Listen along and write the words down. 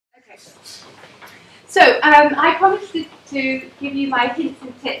Okay. So I promised to give you my hints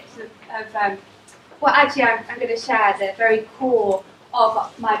and tips of well, actually, I'm going to share the very core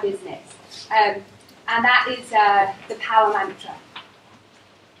of my business, and that is the power mantra.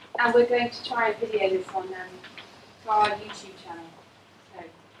 And we're going to try and video this on for our YouTube channel. So,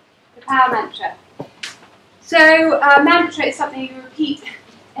 the power mantra. So, mantra is something you repeat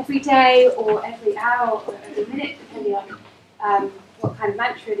every day, or every hour, or every minute, depending on what kind of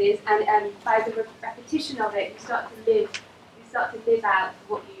mantra it is. And by the repetition of it, you start to live out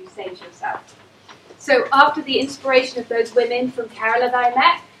what you say to yourself. So, after the inspiration of those women from Kerala that I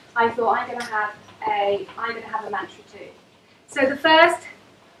met, I thought I'm going to have a mantra too. So, the first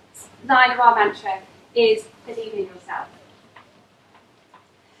line of our mantra is believe in yourself.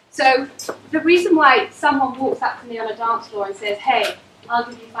 So the reason why someone walks up to me on a dance floor and says, hey, I'll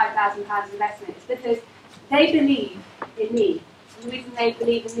give you £5,000 investment is because they believe in me. And the reason they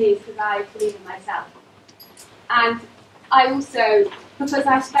believe in me is because I believe in myself. And I also, because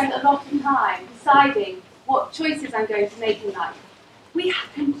I've spent a lot of time deciding what choices I'm going to make in life. We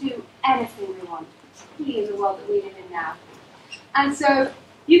can do anything we want, particularly in the world that we live in now. And so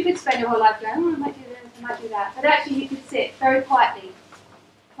you could spend your whole life going, oh, I might do this, I might do that. But actually you could sit very quietly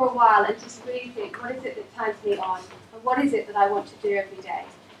for a while and just really think, what is it that turns me on? And what is it that I want to do every day?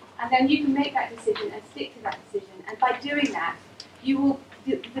 And then you can make that decision and stick to that decision. And by doing that, you will,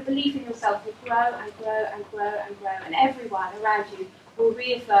 the belief in yourself will grow and grow and grow and grow. And everyone around you will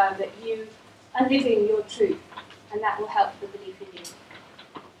reaffirm that you are living your truth. And that will help the belief in you.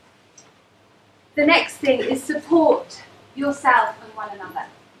 The next thing is support yourself and one another.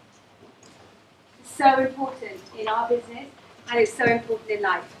 It's so important in our business, and it's so important in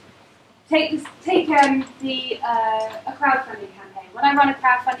life. Take a crowdfunding campaign. When I run a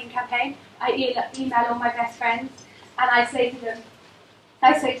crowdfunding campaign, I email all my best friends, and I say to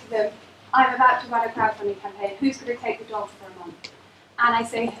them, I'm about to run a crowdfunding campaign. Who's going to take the dogs for a month? And I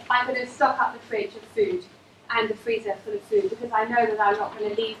say, I'm going to stock up the fridge of food and the freezer full of food because I know that I'm not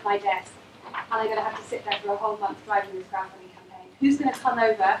going to leave my desk and I'm going to have to sit there for a whole month driving this crowdfunding campaign. Who's going to come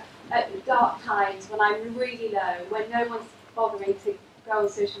over at dark times when I'm really low, when no one's bothering to go on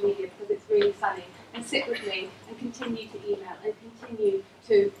social media because it's really sunny, and sit with me and continue to email and continue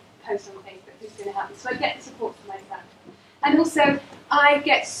to post on Facebook? Who's going to help me? So I get the support from myself. And also, I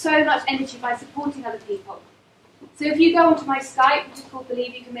get so much energy by supporting other people. So if you go onto my Skype, which is called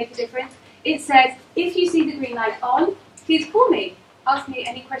Believe You Can Make a Difference, it says, if you see the green light on, please call me. Ask me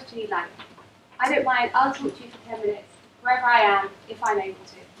any question you like. I don't mind, I'll talk to you for 10 minutes, wherever I am, if I'm able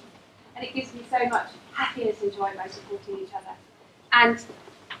to. And it gives me so much happiness and joy by supporting each other. And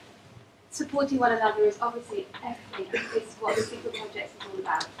supporting one another is obviously everything. It's what the Secret Project is all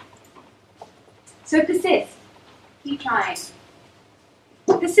about. So persist. Keep trying.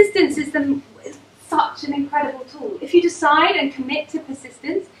 Persistence is such an incredible tool. If you decide and commit to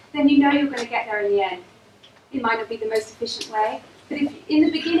persistence, then you know you're going to get there in the end. It might not be the most efficient way, but if in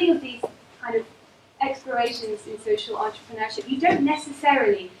the beginning of these kind of explorations in social entrepreneurship, you don't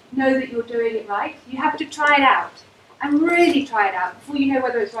necessarily know that you're doing it right. You have to try it out and really try it out before you know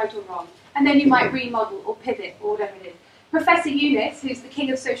whether it's right or wrong. And then you might remodel or pivot or whatever it is. Professor Eunice, who's the king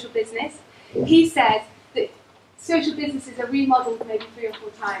of social business, he says that social businesses are remodeled maybe 3 or 4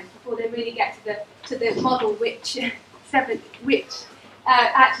 times before they really get to the model which actually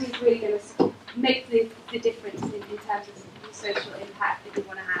is really going to make the difference in terms of the social impact that you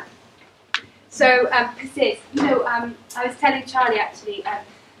want to have. So persist. You know, I was telling Charlie actually,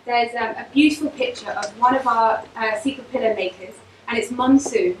 there's a beautiful picture of one of our secret pillar makers, and it's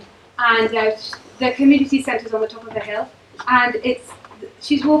Monsoon, and the community centre's on the top of a hill, and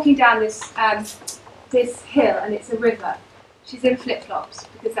she's walking down this hill, and it's a river. She's in flip-flops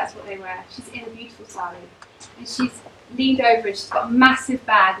because that's what they wear. She's in a beautiful sari, and she's leaned over and she's got a massive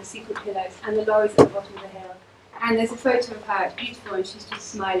bag of secret pillows, and the lorry's at the bottom of the hill. And there's a photo of her, it's beautiful, and she's just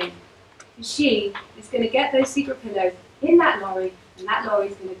smiling. And she is going to get those secret pillows in that lorry, and that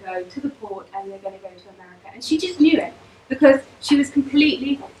lorry's going to go to the port, and they're going to go to America. And she just knew it because she was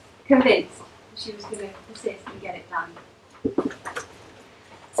completely convinced that she was going to persist and get it done.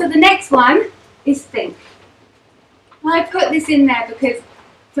 So the next one is think. Well, I put this in there because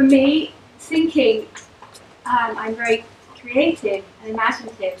for me, thinking, I'm very creative and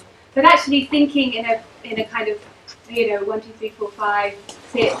imaginative, but actually thinking in a kind of, 1, 2, 3, 4, 5,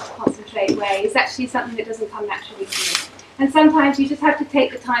 sit, concentrate way is actually something that doesn't come naturally to me. And sometimes you just have to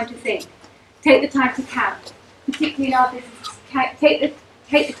take the time to think, take the time to count, particularly in our business, take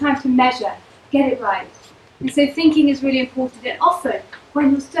the time to measure, get it right. And so thinking is really important, and often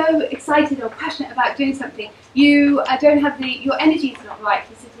when you're so excited or passionate about doing something, you don't have your energy is not right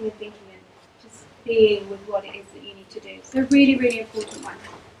for sitting and thinking and just being with what it is that you need to do. So really, really important one.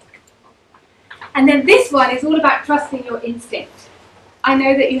 And then this one is all about trusting your instinct. I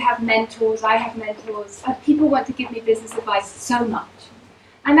know that you have mentors, I have mentors, people want to give me business advice so much.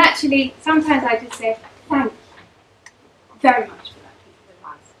 And actually, sometimes I just say, thank you very much for that piece of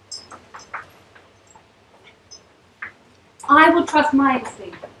advice. I will trust my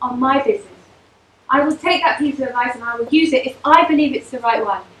instinct on my business. I will take that piece of advice and I will use it if I believe it's the right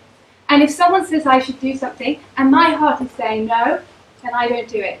one. And if someone says I should do something and my heart is saying no, then I don't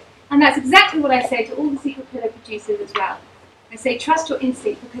do it. And that's exactly what I say to all the Secret Pillow producers as well. I say trust your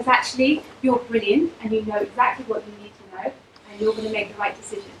instinct because actually you're brilliant and you know exactly what you need to know and you're going to make the right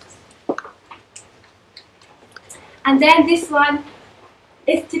decisions. And then this one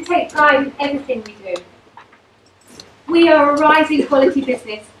is to take pride in everything we do. We are a rising quality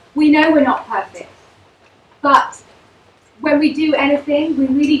business. We know we're not perfect. But when we do anything, we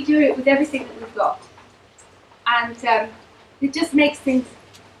really do it with everything that we've got. And it just makes things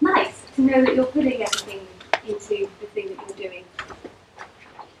nice to know that you're putting everything into the thing that you're doing.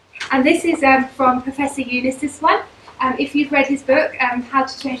 And this is from Professor Eunice, this one. If you've read his book, How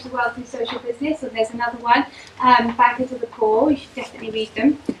to Change the World Through Social Business, or there's another one, Bankers of the Core, you should definitely read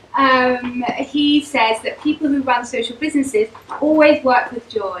them. He says that people who run social businesses always work with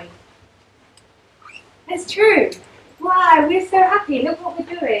joy. It's true. Wow, we're so happy. Look what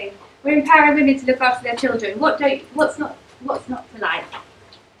we're doing. We're empowering women to look after their children. What's not to like?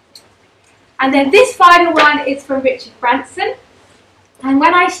 And then this final one is from Richard Branson. And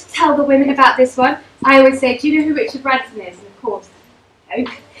when I tell the women about this one, I always say, do you know who Richard Branson is? And of course, no.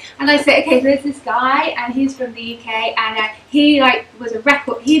 And I say, okay, so there's this guy, and he's from the UK, and he was a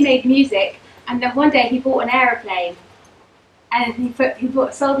record. He made music, and then one day he bought an aeroplane, and he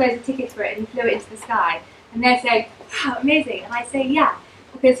sold loads of tickets for it, and he flew it into the sky. And they're saying, wow, amazing. And I say, yeah,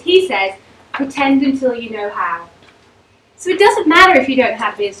 because he says, pretend until you know how. So it doesn't matter if you don't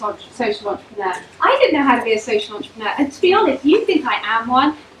have to be a social entrepreneur. I didn't know how to be a social entrepreneur. And to be honest, you think I am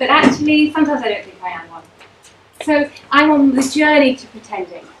one, but actually, sometimes I don't think I am one. So I'm on the journey to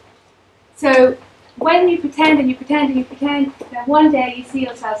pretending. So when you pretend and you pretend and you pretend, then one day you see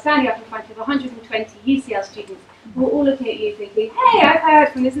yourself standing up in front of 120 UCL students who are all looking at you thinking, hey, I've heard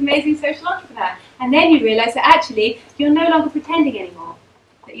from this amazing social entrepreneur. And then you realise that actually, you're no longer pretending anymore,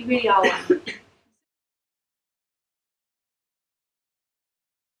 that you really are one.